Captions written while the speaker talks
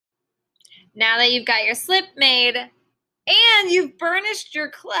Now that you've got your slip made and you've burnished your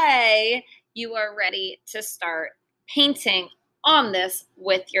clay, you are ready to start painting on this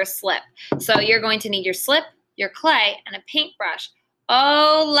with your slip. So you're going to need your slip, your clay, and a paintbrush.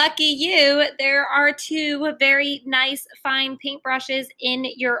 Oh, lucky you, there are 2 very nice fine paintbrushes in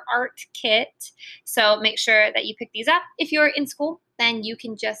your art kit. So make sure that you pick these up. If you're in school, then you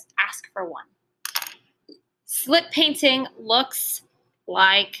can just ask for one. Slip painting looks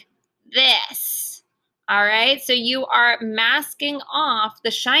like this. All right, so you are masking off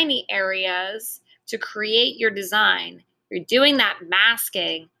the shiny areas to create your design. You're doing that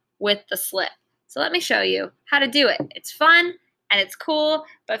masking with the slip. So let me show you how to do it. It's fun and it's cool,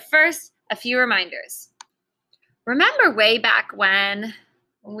 but first, a few reminders. Remember way back when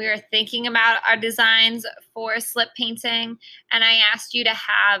we were thinking about our designs for slip painting, and I asked you to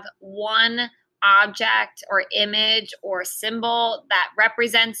have one object or image or symbol that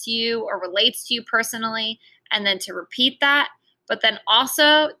represents you or relates to you personally, and then to repeat that, but then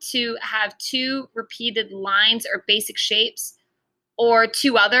also to have 2 repeated lines or basic shapes or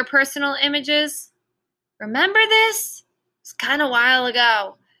 2 other personal images. Remember this? It's kind of a while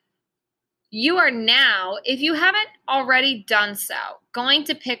ago. You are now, if you haven't already done so, going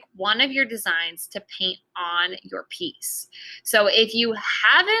to pick one of your designs to paint on your piece. So if you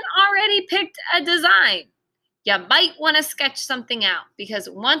haven't already picked a design, you might want to sketch something out, because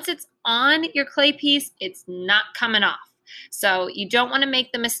once it's on your clay piece, it's not coming off. So you don't want to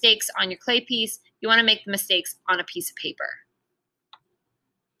make the mistakes on your clay piece. You want to make the mistakes on a piece of paper.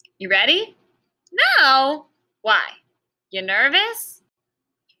 You ready? No. Why? You nervous?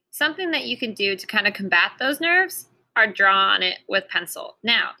 Something that you can do to kind of combat those nerves are draw on it with pencil.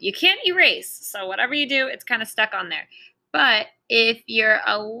 Now, you can't erase, so whatever you do, it's kind of stuck on there. But if you're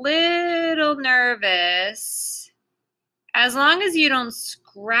a little nervous, as long as you don't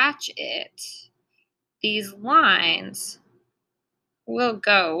scratch it, these lines will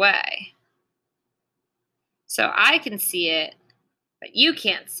go away. So I can see it, but you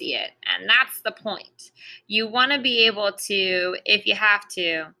can't see it, and that's the point. You want to be able to, if you have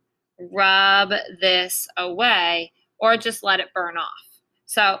to, rub this away or just let it burn off.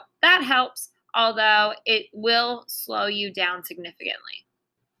 So that helps, although it will slow you down significantly.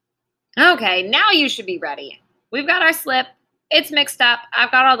 Okay, now you should be ready. We've got our slip. It's mixed up.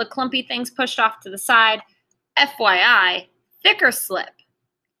 I've got all the clumpy things pushed off to the side. FYI, thicker slip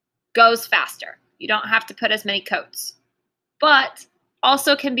goes faster. You don't have to put as many coats, but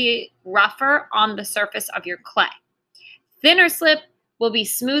also can be rougher on the surface of your clay. Thinner slip will be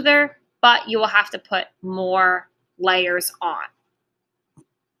smoother, but you will have to put more layers on.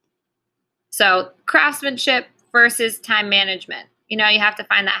 So craftsmanship versus time management. You know, you have to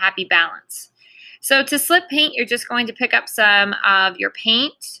find that happy balance. So to slip paint, you're just going to pick up some of your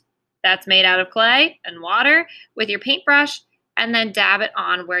paint that's made out of clay and water with your paintbrush, and then dab it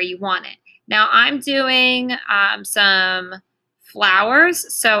on where you want it. Now I'm doing some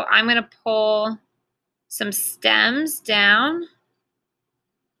flowers, so I'm going to pull some stems down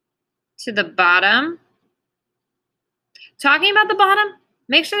to the bottom. Talking about the bottom,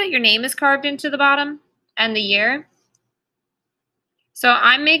 make sure that your name is carved into the bottom and the year. So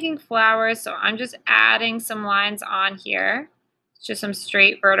I'm making flowers, so I'm just adding some lines on here, just some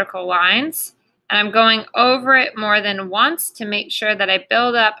straight vertical lines. And I'm going over it more than once to make sure that I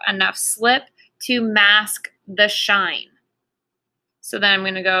build up enough slip to mask the shine. So then I'm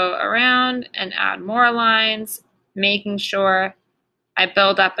going to go around and add more lines, making sure I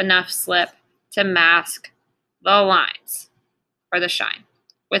build up enough slip to mask the lines or the shine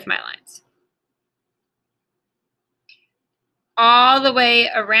with my lines. All the way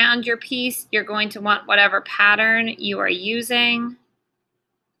around your piece, you're going to want whatever pattern you are using.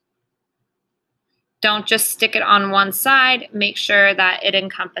 Don't just stick it on one side. Make sure that it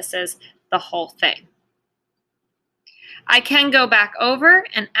encompasses the whole thing. I can go back over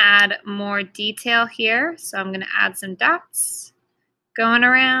and add more detail here. So I'm going to add some dots going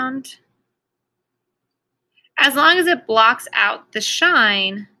around. As long as it blocks out the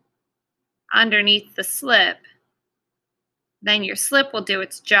shine underneath the slip, then your slip will do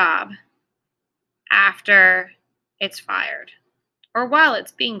its job after it's fired or while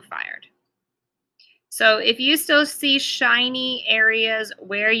it's being fired. So if you still see shiny areas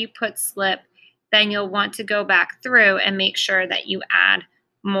where you put slip, then you'll want to go back through and make sure that you add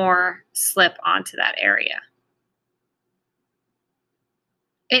more slip onto that area.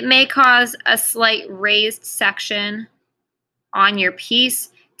 It may cause a slight raised section on your piece,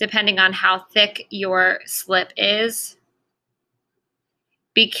 depending on how thick your slip is.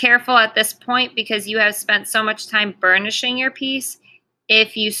 Be careful at this point because you have spent so much time burnishing your piece.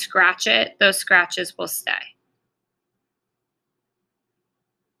 If you scratch it, those scratches will stay.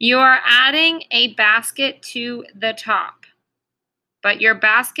 You are adding a basket to the top, but your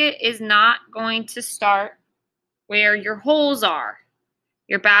basket is not going to start where your holes are.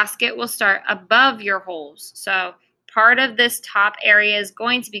 Your basket will start above your holes. So part of this top area is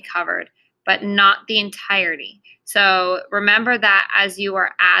going to be covered, but not the entirety. So remember that as you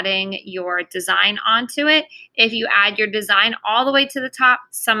are adding your design onto it, if you add your design all the way to the top,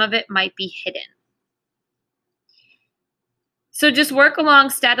 some of it might be hidden. So just work along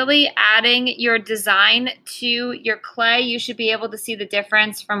steadily, adding your design to your clay. You should be able to see the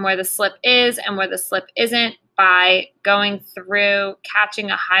difference from where the slip is and where the slip isn't by going through,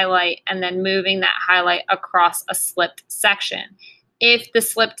 catching a highlight, and then moving that highlight across a slipped section. If the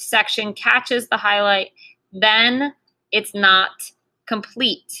slipped section catches the highlight, then it's not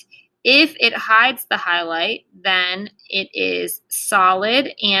complete. If it hides the highlight, then it is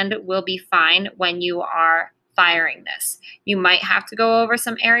solid and will be fine when you are firing this. You might have to go over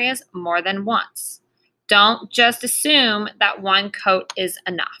some areas more than once. Don't just assume that one coat is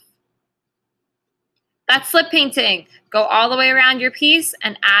enough. That's slip painting. Go all the way around your piece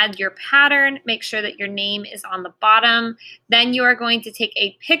and add your pattern. Make sure that your name is on the bottom. Then you are going to take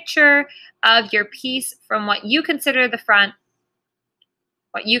a picture of your piece from what you consider the front,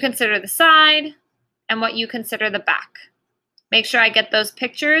 what you consider the side, and what you consider the back. Make sure I get those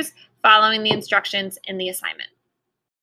pictures following the instructions in the assignment.